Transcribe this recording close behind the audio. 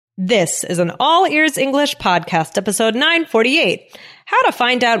This is an All Ears English podcast, episode 948, How to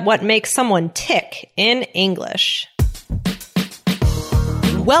Find Out What Makes Someone Tick in English.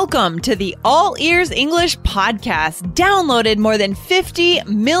 Welcome to the All Ears English podcast, downloaded more than 50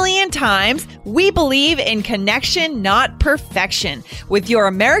 million times. We believe in connection, not perfection, with your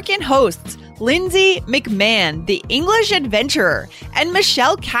American hosts, Lindsay McMahon, the English adventurer, and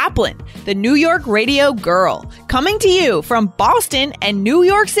Michelle Kaplan, the New York radio girl, coming to you from Boston and New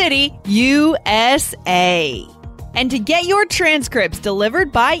York City, USA. And to get your transcripts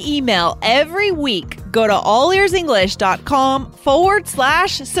delivered by email every week, go to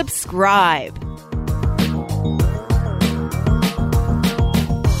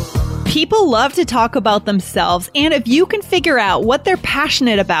allearsenglish.com/subscribe. People love to talk about themselves, and if you can figure out what they're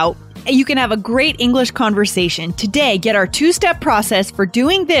passionate about, you can have a great English conversation. Today, get our two-step process for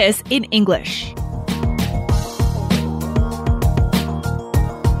doing this in English.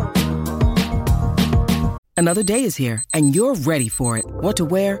 Another day is here, and you're ready for it. What to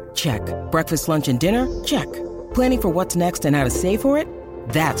wear? Check. Breakfast, lunch, and dinner? Check. Planning for what's next and how to save for it?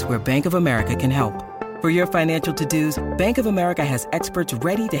 That's where Bank of America can help. For your financial to-dos, Bank of America has experts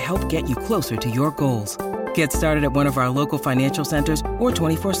ready to help get you closer to your goals. Get started at one of our local financial centers or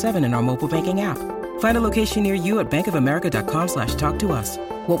 24/7 in our mobile banking app. Find a location near you at bankofamerica.com/talktous.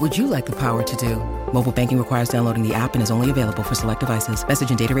 What would you like the power to do? Mobile banking requires downloading the app and is only available for select devices.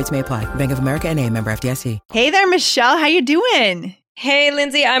 Message and data rates may apply. Bank of America N.A., member FDIC. Hey there, Michelle. How you doing? Hey,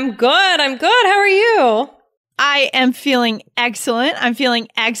 Lindsay, I'm good. How are you? I am feeling excellent.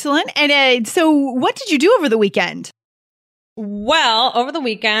 And so what did you do over the weekend? Well, over the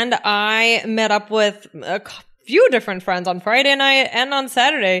weekend, I met up with a few different friends on Friday night and on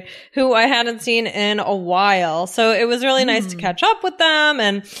Saturday who I hadn't seen in a while. So it was really nice to catch up with them.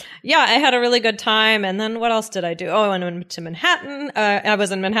 And yeah, I had a really good time. And then what else did I do? Oh, I went to Manhattan. I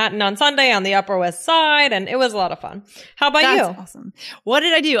was in Manhattan on Sunday on the Upper West Side, and it was a lot of fun. How about you? That's awesome. What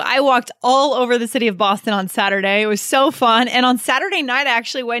did I do? I walked all over the city of Boston on Saturday. It was so fun. And on Saturday night, I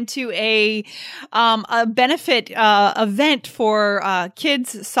actually went to a benefit event for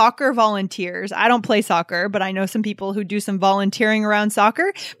kids soccer volunteers. I don't play soccer, but I know some people who do some volunteering around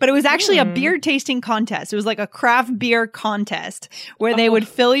soccer. But it was actually a beer tasting contest. It was like a craft beer contest where they would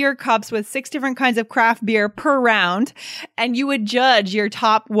fill your cups with 6 different kinds of craft beer per round, and you would judge your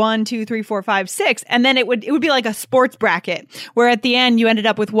top 1, 2, 3, 4, 5, 6, and then it would be like a sports bracket where at the end you ended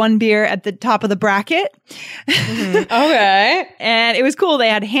up with one beer at the top of the bracket. Okay. And it was cool. They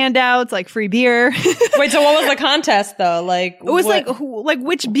had handouts like free beer. Wait, so what was the contest though? Like it was like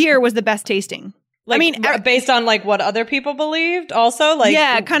which beer was the best tasting. Like, I mean, based on like what other people believed also? Like,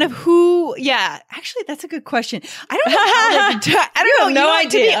 yeah, kind of who, yeah. Actually, that's a good question. I don't know. I don't know. No idea.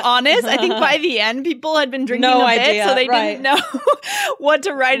 To be honest, I think by the end, people had been drinking a bit, so they didn't know what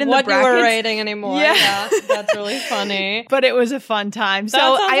to write in the brackets. What you were writing anymore. Yeah. That's really funny. But it was a fun time. That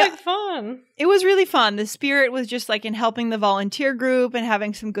sounds like fun. It was really fun. The spirit was just like in helping the volunteer group and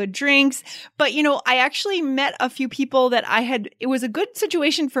having some good drinks. But, you know, I actually met a few people that it was a good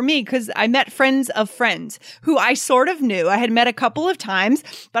situation for me because I met friends of friends who I sort of knew. I had met a couple of times,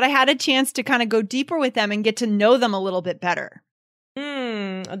 but I had a chance to kind of go deeper with them and get to know them a little bit better.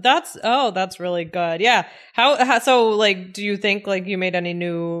 That's really good. Yeah. So like, do you think like you made any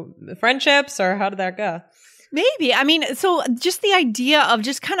new friendships or how did that go? Maybe. I mean, so just the idea of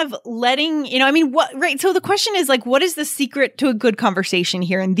just kind of letting, so the question is like, what is the secret to a good conversation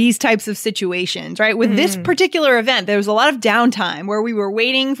here in these types of situations, right? With this particular event, there was a lot of downtime where we were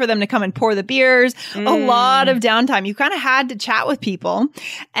waiting for them to come and pour the beers, a lot of downtime. You kind of had to chat with people.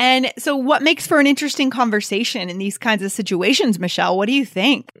 And so what makes for an interesting conversation in these kinds of situations, Michelle? What do you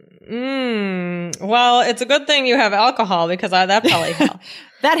think? Well, it's a good thing you have alcohol because that probably helped.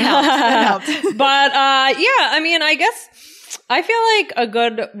 That helped. But yeah, I mean, I guess I feel like a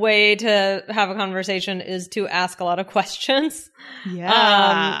good way to have a conversation is to ask a lot of questions. Yeah.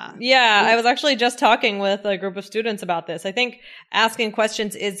 I was actually just talking with a group of students about this. I think asking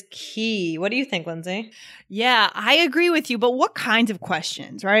questions is key. What do you think, Lindsay? Yeah, I agree with you. But what kinds of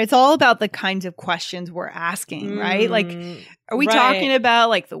questions, right? It's all about the kinds of questions we're asking, right? Like, are we talking about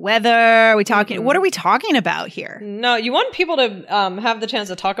like the weather? Are we talking, what are we talking about here? No, you want people to have the chance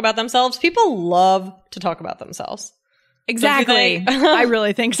to talk about themselves. People love to talk about themselves. Exactly. I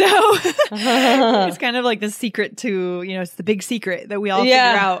really think so. It's kind of like the secret to, it's the big secret that we all figure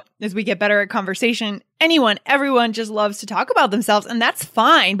out as we get better at conversation. everyone just loves to talk about themselves, and that's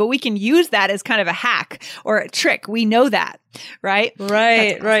fine, but we can use that as kind of a hack or a trick. We know that, right?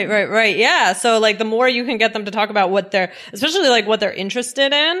 Right. Yeah. So like the more you can get them to talk about especially like what they're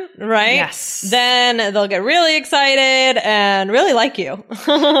interested in, right? Yes. Then they'll get really excited and really like you.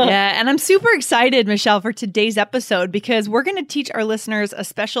 Yeah. And I'm super excited, Michelle, for today's episode because we're going to teach our listeners a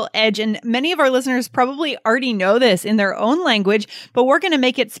special edge. And many of our listeners probably already know this in their own language, but we're going to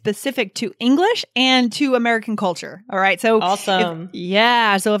make it specific to English and to American culture. All right. So awesome.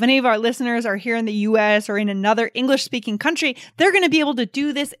 So if any of our listeners are here in the US or in another English speaking country, they're going to be able to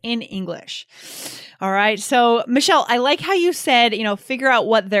do this in English. All right. So Michelle, I like how you said, figure out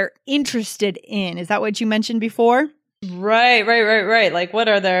what they're interested in. Is that what you mentioned before? Right. Like what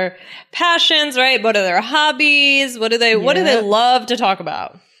are their passions, right? What are their hobbies? What do they love to talk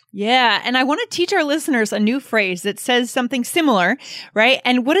about? Yeah. And I want to teach our listeners a new phrase that says something similar, right?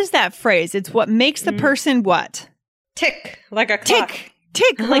 And what is that phrase? It's what makes the person what? Tick, like a clock.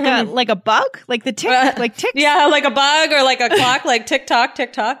 Tick, like a bug? Like the tick, like ticks? Yeah, like a bug or like a clock, like tick tock,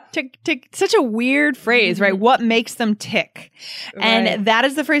 tick tock. Tick, tick. Such a weird phrase, right? What makes them tick? And that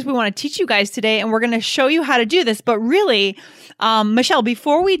is the phrase we want to teach you guys today. And we're going to show you how to do this. But really, Michelle,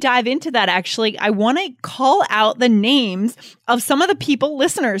 before we dive into that, actually, I want to call out the names of some of the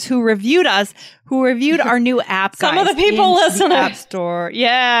listeners who reviewed our new app. Some of the people listeners. The App Store.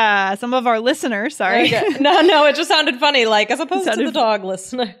 Yeah. Some of our listeners. Sorry. Okay. No, it just sounded funny, like as opposed to the dog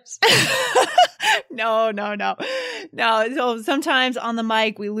listeners. No. So sometimes on the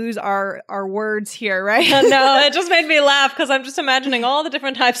mic, we lose our words here, right? No, it just made me laugh because I'm just imagining all the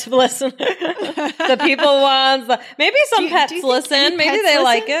different types of listeners. The people ones, maybe some pets listen. Maybe they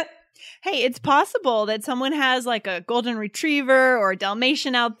like it. Hey, it's possible that someone has like a golden retriever or a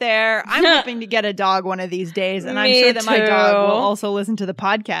Dalmatian out there. I'm hoping to get a dog one of these days, and I'm sure that my dog will also listen to the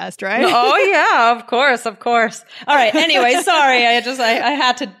podcast, right? Oh yeah, of course. All right. Anyway, sorry. I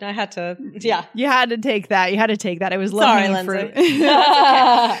had to. Yeah. You had to take that. It was low-hanging fruit.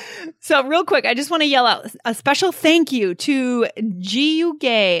 Okay. So real quick, I just want to yell out a special thank you to Jiyu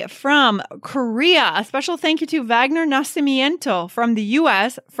Gay from Korea. A special thank you to Wagner Nascimento from the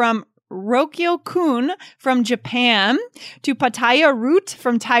US, from Rokyo Kun from Japan, to Pattaya Root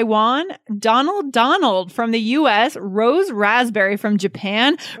from Taiwan, Donald from the US, Rose Raspberry from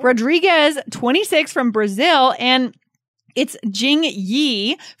Japan, Rodriguez 26 from Brazil, and it's Jing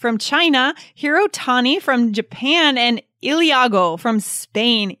Yi from China, Hirotani from Japan, and Iliago from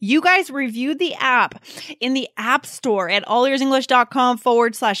Spain. You guys reviewed the app in the App Store at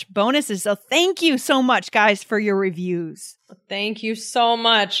allearsenglish.com/bonuses. So thank you so much, guys, for your reviews. Thank you so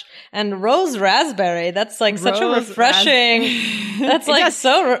much. And Rose Raspberry, that's like such a refreshing, that's like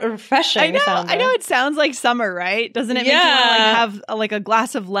so refreshing. I know it sounds like summer, right? Doesn't it make you want to like have a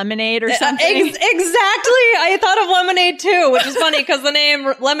glass of lemonade or something? Exactly. I thought of lemonade too, which is funny because the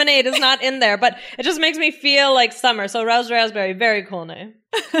name lemonade is not in there, but it just makes me feel like summer. So Rose Raspberry, very cool name.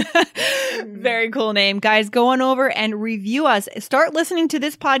 Very cool name. Guys, go on over and review us. Start listening to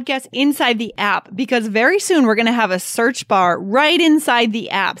this podcast inside the app because very soon we're going to have a search bar right inside the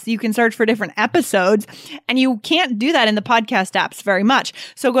app. So you can search for different episodes, and you can't do that in the podcast apps very much.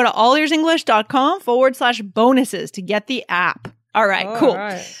 So go to allearsenglish.com/bonuses to get the app. All right, cool.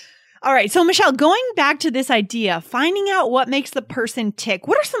 All right. So Michelle, going back to this idea, finding out what makes the person tick,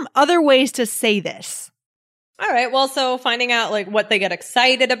 what are some other ways to say this? All right. Well, so finding out like what they get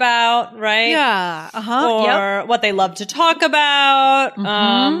excited about, right? Yeah. Or what they love to talk about.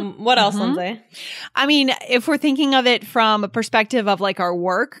 What else, Lindsay? I mean, if we're thinking of it from a perspective of like our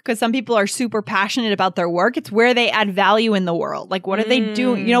work, because some people are super passionate about their work, it's where they add value in the world. Like, what are they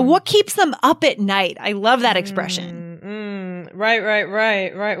doing? What keeps them up at night? I love that expression.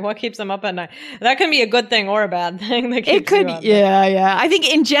 Right. What keeps them up at night? That can be a good thing or a bad thing. It could. Yeah. I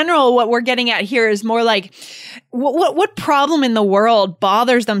think in general, what we're getting at here is more like what problem in the world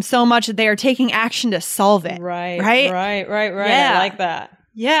bothers them so much that they are taking action to solve it. Right. Yeah. I like that.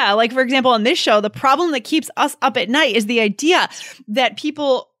 Yeah. Like, for example, on this show, the problem that keeps us up at night is the idea that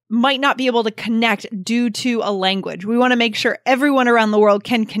people might not be able to connect due to a language. We want to make sure everyone around the world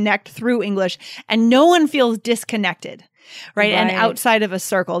can connect through English and no one feels disconnected, right? And outside of a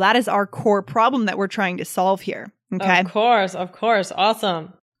circle. That is our core problem that we're trying to solve here. Okay. Of course.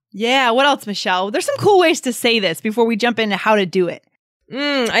 Awesome. Yeah. What else, Michelle? There's some cool ways to say this before we jump into how to do it.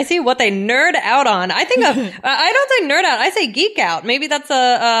 I see what they nerd out on. I think I don't say nerd out. I say geek out. Maybe that's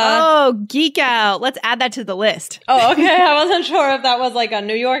geek out. Let's add that to the list. Oh, okay. I wasn't sure if that was like a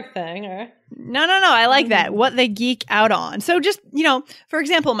New York thing or. No. I like that. What they geek out on. So just, for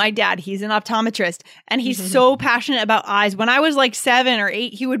example, my dad, he's an optometrist and he's so passionate about eyes. When I was like 7 or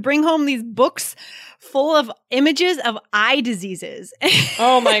 8, he would bring home these books full of images of eye diseases.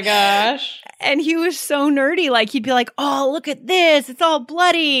 Oh my gosh. And he was so nerdy. Like, he'd be like, oh, look at this. It's all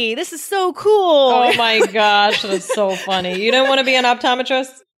bloody. This is so cool. Oh my gosh. That's so funny. You don't want to be an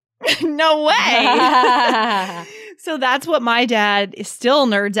optometrist? No way. So that's what my dad still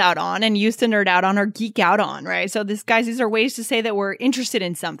nerds out on and used to nerd out on or geek out on, right? So these are ways to say that we're interested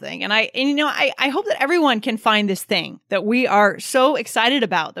in something. And I hope that everyone can find this thing that we are so excited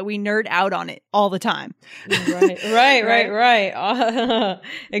about that we nerd out on it all the time. Right.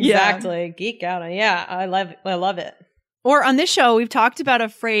 Exactly. Yeah. Geek out on. Yeah, I love it. Or on this show, we've talked about a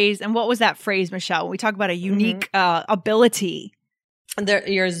phrase. And what was that phrase, Michelle? When we talk about a unique ability.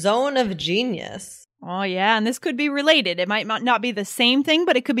 Your zone of genius. Oh, yeah. And this could be related. It might not be the same thing,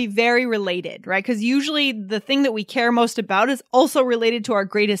 but it could be very related, right? Because usually the thing that we care most about is also related to our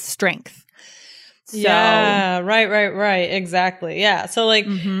greatest strength. So, yeah, right. Exactly. Yeah. So like,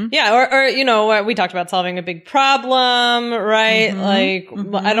 or we talked about solving a big problem, right? I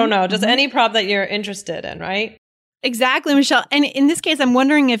don't know, just any problem that you're interested in, right? Exactly, Michelle. And in this case, I'm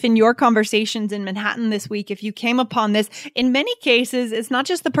wondering if in your conversations in Manhattan this week, if you came upon this, in many cases, it's not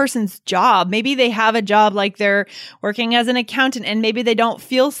just the person's job. Maybe they have a job like they're working as an accountant and maybe they don't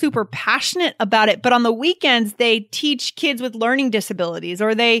feel super passionate about it. But on the weekends, they teach kids with learning disabilities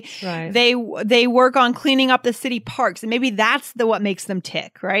or they work on cleaning up the city parks. And maybe that's what makes them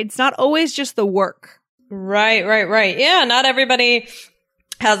tick, right? It's not always just the work. Right. Yeah, not everybody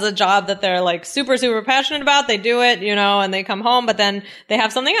has a job that they're like super, super passionate about. They do it, and they come home, but then they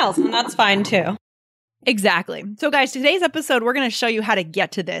have something else and that's fine too. Exactly. So guys, today's episode, we're going to show you how to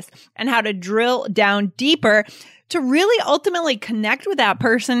get to this and how to drill down deeper to really ultimately connect with that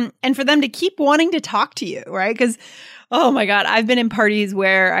person and for them to keep wanting to talk to you, right? Because, oh my God, I've been in parties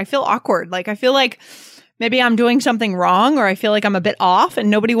where I feel awkward. Like I feel like maybe I'm doing something wrong or I feel like I'm a bit off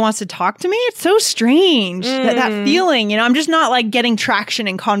and nobody wants to talk to me. It's so strange that feeling, I'm just not like getting traction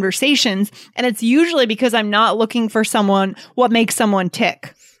in conversations. And it's usually because I'm not looking for what makes someone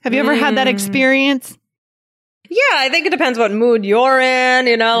tick. Have you ever had that experience? Yeah, I think it depends what mood you're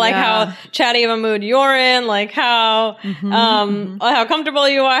in, how chatty of a mood you're in, like how comfortable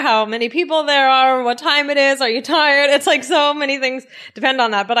you are, how many people there are, what time it is, are you tired? It's like so many things depend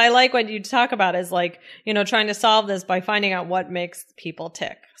on that. But I like what you talk about is like, trying to solve this by finding out what makes people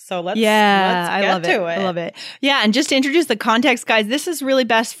tick. So let's get to it. I love it. Yeah. And just to introduce the context, guys, this is really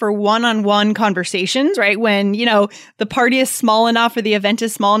best for one-on-one conversations, right? When, the party is small enough or the event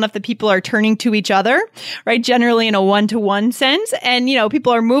is small enough that people are turning to each other, right? Generally in a one-to-one sense. And,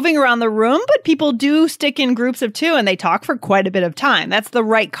 people are moving around the room, but people do stick in groups of two and they talk for quite a bit of time. That's the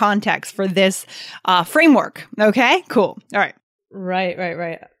right context for this framework. Okay, cool. All right.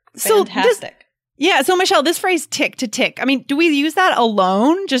 Right. Fantastic. So Michelle, this phrase tick to tick, I mean, do we use that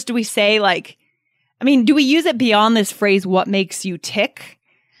alone? Just do we say do we use it beyond this phrase, what makes you tick?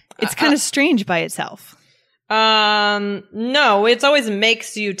 It's kind of strange by itself. No, it's always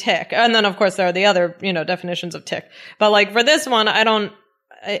makes you tick. And then of course there are the other, definitions of tick. But like for this one,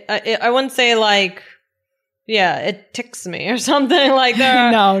 I wouldn't say like, yeah, it ticks me or something like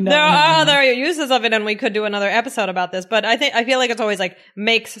there are, there are other uses of it and we could do another episode about this, but I feel like it's always like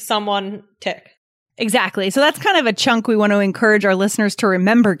makes someone tick. Exactly. So that's kind of a chunk we want to encourage our listeners to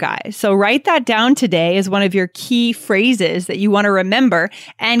remember, guys. So write that down today as one of your key phrases that you want to remember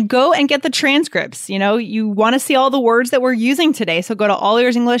and go and get the transcripts. You want to see all the words that we're using today. So go to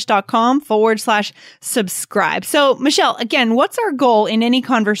allearsenglish.com/subscribe. So Michelle, again, what's our goal in any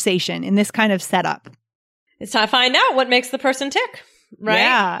conversation in this kind of setup? It's to find out what makes the person tick. Right?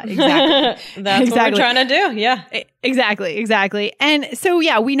 Yeah, exactly. That's what we're trying to do. Yeah. Exactly. And so,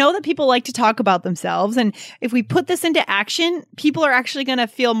 yeah, we know that people like to talk about themselves. And if we put this into action, people are actually going to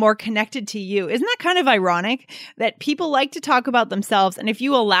feel more connected to you. Isn't that kind of ironic that people like to talk about themselves? And if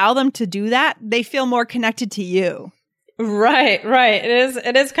you allow them to do that, they feel more connected to you. Right.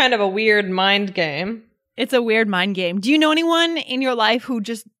 It is kind of a weird mind game. It's a weird mind game. Do you know anyone in your life who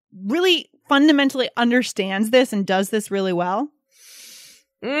just really fundamentally understands this and does this really well?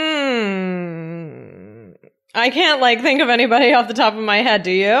 I can't think of anybody off the top of my head. Do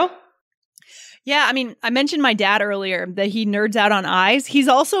you? Yeah, I mean, I mentioned my dad earlier that he nerds out on eyes. He's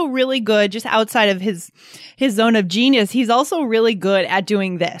also really good just outside of his zone of genius. He's also really good at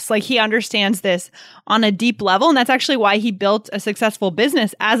doing this. Like he understands this on a deep level. And that's actually why he built a successful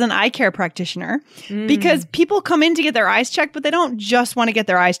business as an eye care practitioner because people come in to get their eyes checked, but they don't just want to get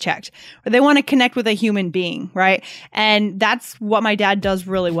their eyes checked or they want to connect with a human being. Right. And that's what my dad does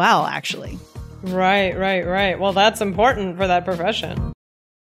really well, actually. Right. Well, that's important for that profession.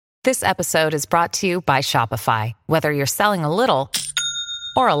 This episode is brought to you by Shopify. Whether you're selling a little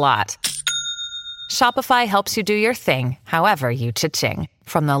or a lot, Shopify helps you do your thing, however you cha-ching.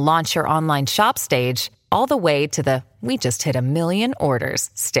 From the launch your online shop stage, all the way to the we just hit 1 million orders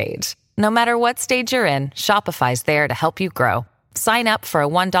stage. No matter what stage you're in, Shopify's there to help you grow. Sign up for a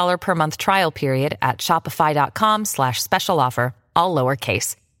 $1 per month trial period at shopify.com/special offer, all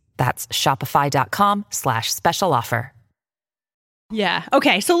lowercase. That's shopify.com/special offer. Yeah.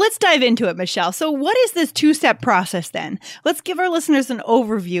 Okay. So let's dive into it, Michelle. So what is this 2-step process then? Let's give our listeners an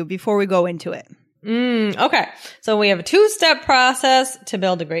overview before we go into it. Okay. So we have a 2-step process to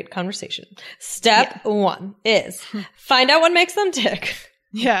build a great conversation. Step 1 is find out what makes them tick.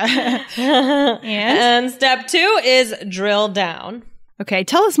 Yeah. And step 2 is drill down. Okay.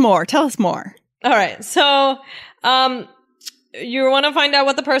 Tell us more. All right. So, you want to find out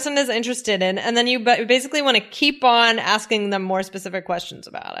what the person is interested in, and then you basically want to keep on asking them more specific questions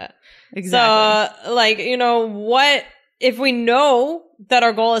about it. Exactly. So, like, what if we know that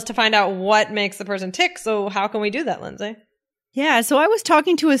our goal is to find out what makes the person tick? So how can we do that, Lindsay? Yeah, so I was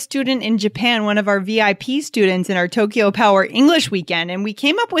talking to a student in Japan, one of our VIP students in our Tokyo Power English weekend, and we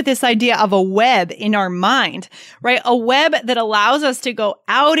came up with this idea of a web in our mind, right? A web that allows us to go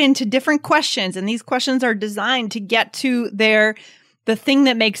out into different questions, and these questions are designed to get to the thing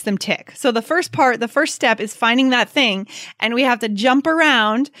that makes them tick. So the first step is finding that thing, and we have to jump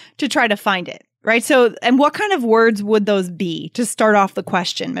around to try to find it, right? So, and what kind of words would those be to start off the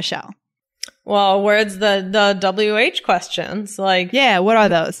question, Michelle? Well, words, the WH questions, like... Yeah, what are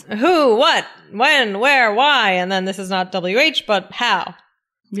those? Who, what, when, where, why, and then this is not WH, but how.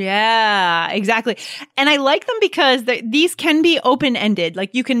 Yeah, exactly. And I like them because these can be open-ended.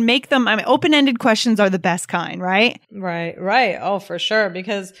 Like you can make them, open-ended questions are the best kind, right? Right. Oh, for sure.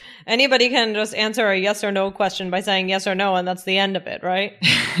 Because anybody can just answer a yes or no question by saying yes or no, and that's the end of it, right?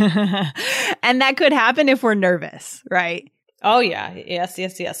 And that could happen if we're nervous, right? Oh, yeah. Yes.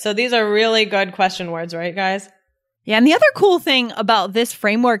 So these are really good question words, right, guys? Yeah. And the other cool thing about this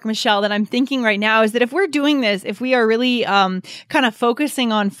framework, Michelle, that I'm thinking right now is that if we're doing this, if we are really kind of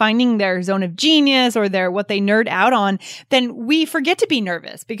focusing on finding their zone of genius or what they nerd out on, then we forget to be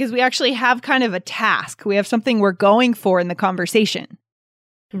nervous because we actually have kind of a task. We have something we're going for in the conversation.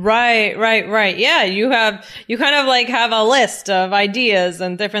 Right. Yeah, you kind of like have a list of ideas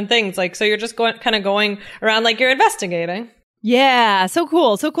and different things. Like, so you're just going around like you're investigating. Yeah, so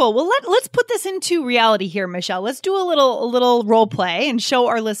cool. Well, let's put this into reality here, Michelle. Let's do a little role play and show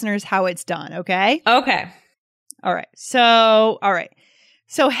our listeners how it's done, okay? Okay. All right. So,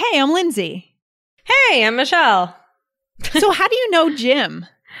 hey, I'm Lindsay. Hey, I'm Michelle. So how do you know Jim?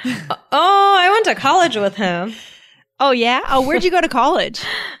 Oh, I went to college with him. Oh, yeah? Oh, where'd you go to college?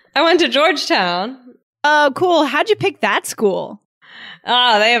 I went to Georgetown. Oh, cool. How'd you pick that school?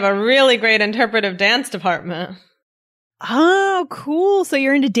 They have a really great interpretive dance department. Oh, cool. So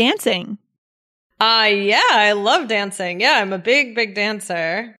you're into dancing. Yeah, I love dancing. Yeah, I'm a big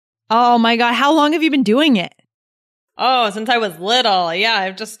dancer. Oh my God. How long have you been doing it? Oh, since I was little.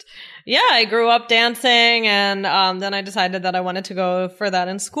 Yeah, I grew up dancing, and then I decided that I wanted to go for that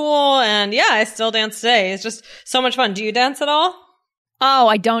in school, and yeah, I still dance today. It's just so much fun. Do you dance at all? Oh,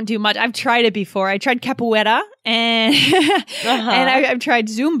 I don't do much. I've tried it before. I tried capoeira and and I've tried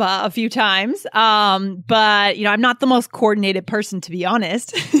Zumba a few times. But I'm not the most coordinated person, to be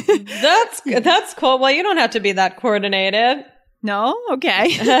honest. That's cool. Well, you don't have to be that coordinated. No?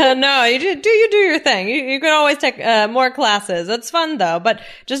 Okay. No, you do your thing. You can always take more classes. It's fun though, but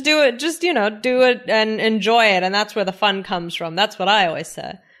just do it. Just do it and enjoy it, and that's where the fun comes from. That's what I always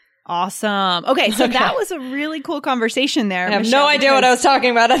say. Awesome. Okay, so that was a really cool conversation there. I have no idea what I was talking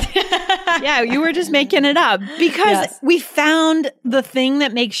about. Yeah, you were just making it up because we found the thing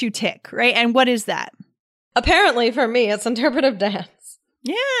that makes you tick, right? And what is that? Apparently for me, it's interpretive dance.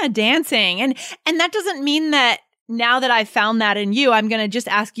 Yeah, dancing. And that doesn't mean that now that I've found that in you, I'm going to just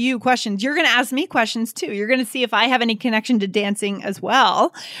ask you questions. You're going to ask me questions too. You're going to see if I have any connection to dancing as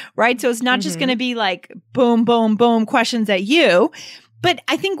well, right? So it's not just going to be like boom, boom, boom questions at you. But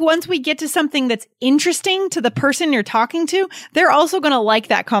I think once we get to something that's interesting to the person you're talking to, they're also going to like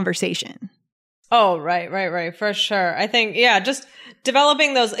that conversation. Oh, right. For sure. I think, just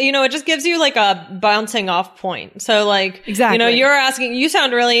developing those, it just gives you like a bouncing off point. So like, exactly. You're asking, you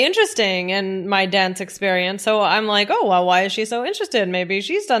sound really interesting in my dance experience. So I'm like, oh, well, why is she so interested? Maybe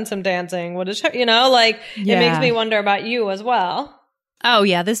she's done some dancing. What is she, it makes me wonder about you as well. Oh,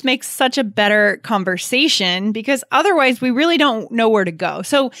 yeah. This makes such a better conversation because otherwise we really don't know where to go.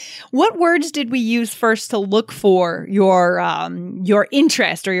 So what words did we use first to look for your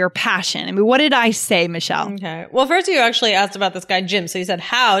interest or your passion? I mean, what did I say, Michelle? Okay. Well, first you actually asked about this guy, Jim. So you said,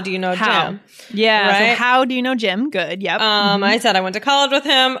 how do you know Jim? Yeah. Right? So how do you know Jim? Good. Yep. I said I went to college with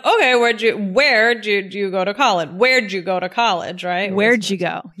him. Okay. Where'd you go to college? Where'd you go to college? Right? Where'd you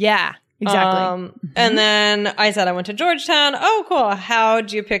go? Yeah. Exactly. And then I said I went to Georgetown. Oh, cool.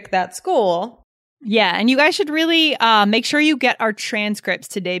 How'd you pick that school? Yeah. And you guys should really make sure you get our transcripts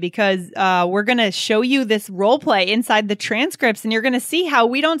today because we're going to show you this role play inside the transcripts. And you're going to see how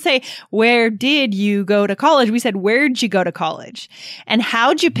we don't say, where did you go to college? We said, where'd you go to college? And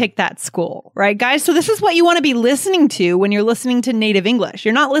how'd you pick that school? Right, guys? So this is what you want to be listening to when you're listening to native English.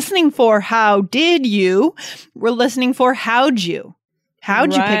 You're not listening for how did you? We're listening for how'd you?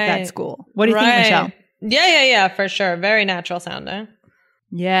 How'd you pick that school? What do you think, Michelle? Yeah, for sure. Very natural sounding.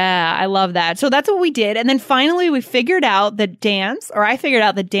 Yeah, I love that. So that's what we did. And then finally, we figured out that I figured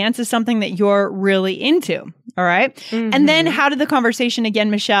out that dance is something that you're really into. All right. And then how did the conversation again,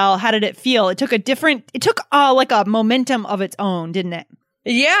 Michelle? How did it feel? It took like a momentum of its own, didn't it?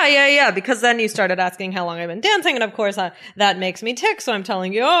 Yeah. Because then you started asking how long I've been dancing. And of course, that makes me tick. So I'm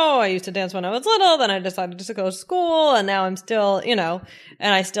telling you, I used to dance when I was little. Then I decided to go to school. And now I'm still, and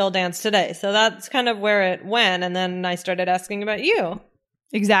I still dance today. So that's kind of where it went. And then I started asking about you.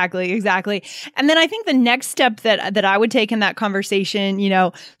 Exactly. And then I think the next step that I would take in that conversation,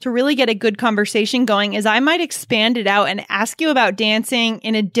 to really get a good conversation going is I might expand it out and ask you about dancing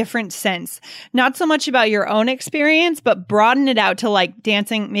in a different sense. Not so much about your own experience, but broaden it out to like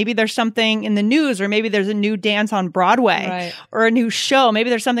dancing. Maybe there's something in the news or maybe there's a new dance on Broadway or a new show. Maybe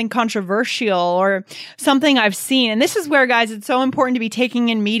there's something controversial or something I've seen. And this is where, guys, it's so important to be taking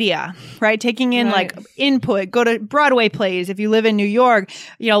in media, right? Taking in like input, go to Broadway plays if you live in New York.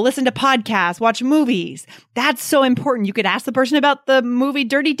 Listen to podcasts, watch movies. That's so important. You could ask the person about the movie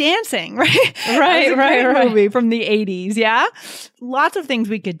Dirty Dancing, right? Right. Movie from the 80s. Yeah. Lots of things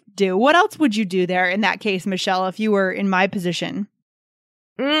we could do. What else would you do there in that case, Michelle, if you were in my position?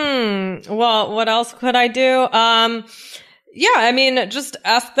 Well, what else could I do? Just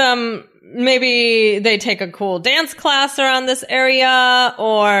ask them. Maybe they take a cool dance class around this area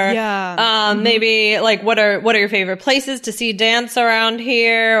or, maybe like, what are your favorite places to see dance around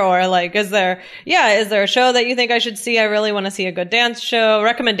here? Or like, is there a show that you think I should see? I really want to see a good dance show.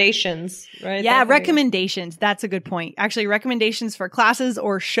 Recommendations, right? Yeah, recommendations. That's a good point. Actually, recommendations for classes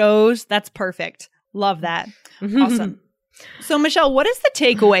or shows. That's perfect. Love that. Awesome. So Michelle, what is the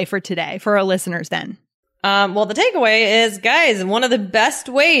takeaway for today for our listeners then? Well, the takeaway is, guys, one of the best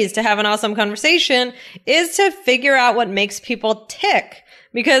ways to have an awesome conversation is to figure out what makes people tick.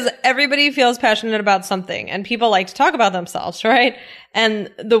 Because everybody feels passionate about something and people like to talk about themselves, right?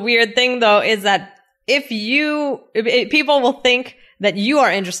 And the weird thing though is that people will think that you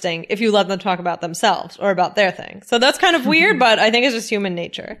are interesting if you let them talk about themselves or about their thing. So that's kind of weird, but I think it's just human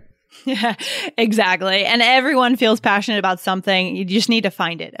nature. Yeah, exactly. And everyone feels passionate about something. You just need to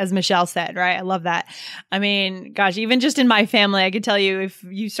find it, as Michelle said, right? I love that. I mean, gosh, even just in my family, I could tell you, if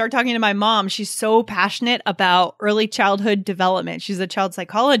you start talking to my mom, she's so passionate about early childhood development. She's a child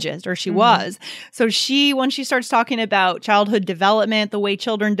psychologist, or she was. So when she starts talking about childhood development, the way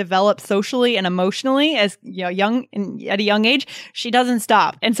children develop socially and emotionally as at a young age, she doesn't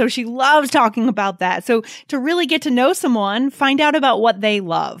stop. And so she loves talking about that. So to really get to know someone, find out about what they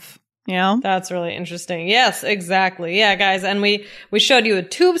love. That's really interesting. Yes, exactly. Yeah, guys. And we showed you a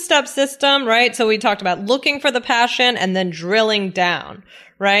two-step system, right? So we talked about looking for the passion and then drilling down,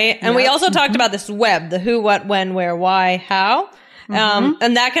 right? And we also talked about this web, the who, what, when, where, why, how.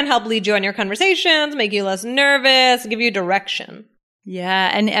 And that can help lead you on your conversations, make you less nervous, give you direction. Yeah.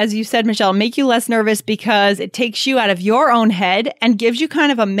 And as you said, Michelle, make you less nervous because it takes you out of your own head and gives you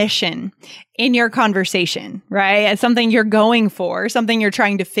kind of a mission in your conversation, right? It's something you're going for, something you're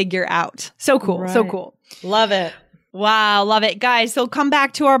trying to figure out. So cool. Right. So cool. Love it. Wow. Love it. Guys, so come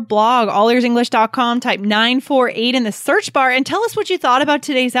back to our blog, allearsenglish.com, type 948 in the search bar and tell us what you thought about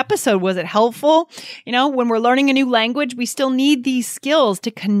today's episode. Was it helpful? When we're learning a new language, we still need these skills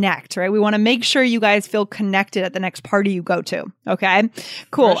to connect, right? We want to make sure you guys feel connected at the next party you go to. Okay,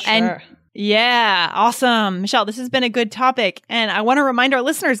 cool. For sure. And yeah, awesome. Michelle, this has been a good topic. And I want to remind our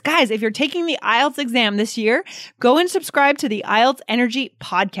listeners, guys, if you're taking the IELTS exam this year, go and subscribe to the IELTS Energy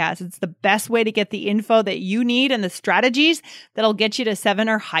podcast. It's the best way to get the info that you need and the strategies that'll get you to 7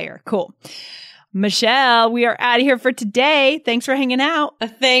 or higher. Cool. Michelle, we are out of here for today. Thanks for hanging out.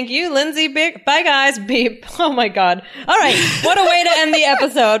 Thank you, Lindsay. Bye, guys. Beep. Oh, my God. All right. What a way to end the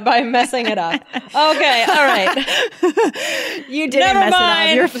episode by messing it up. Okay. All right. You didn't mess it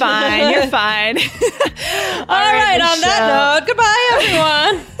up. You're fine. You're fine. All right. On that note, goodbye,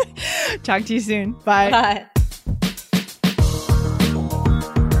 everyone. Talk to you soon. Bye. Bye.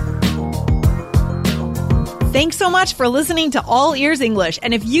 Thanks so much for listening to All Ears English.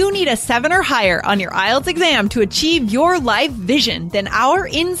 And if you need a 7 or higher on your IELTS exam to achieve your life vision, then our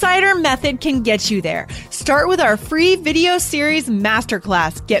Insider Method can get you there. Start with our free video series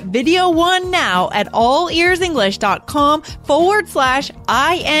masterclass. Get video 1 now at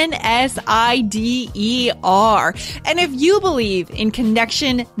allearsenglish.com/INSIDER. And if you believe in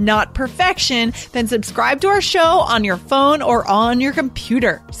connection, not perfection, then subscribe to our show on your phone or on your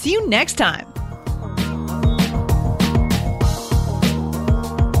computer. See you next time.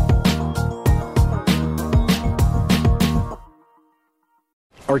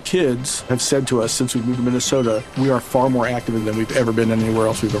 Our kids have said to us since we moved to Minnesota, we are far more active than we've ever been anywhere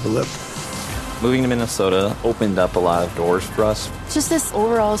else we've ever lived. Moving to Minnesota opened up a lot of doors for us. Just this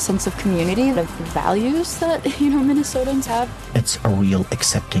overall sense of community, the values that, Minnesotans have. It's a real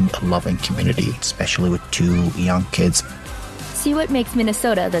accepting, loving community, especially with 2 young kids. See what makes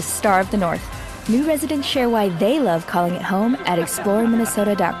Minnesota the star of the North. New residents share why they love calling it home at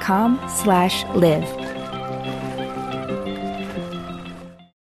exploreminnesota.com/live.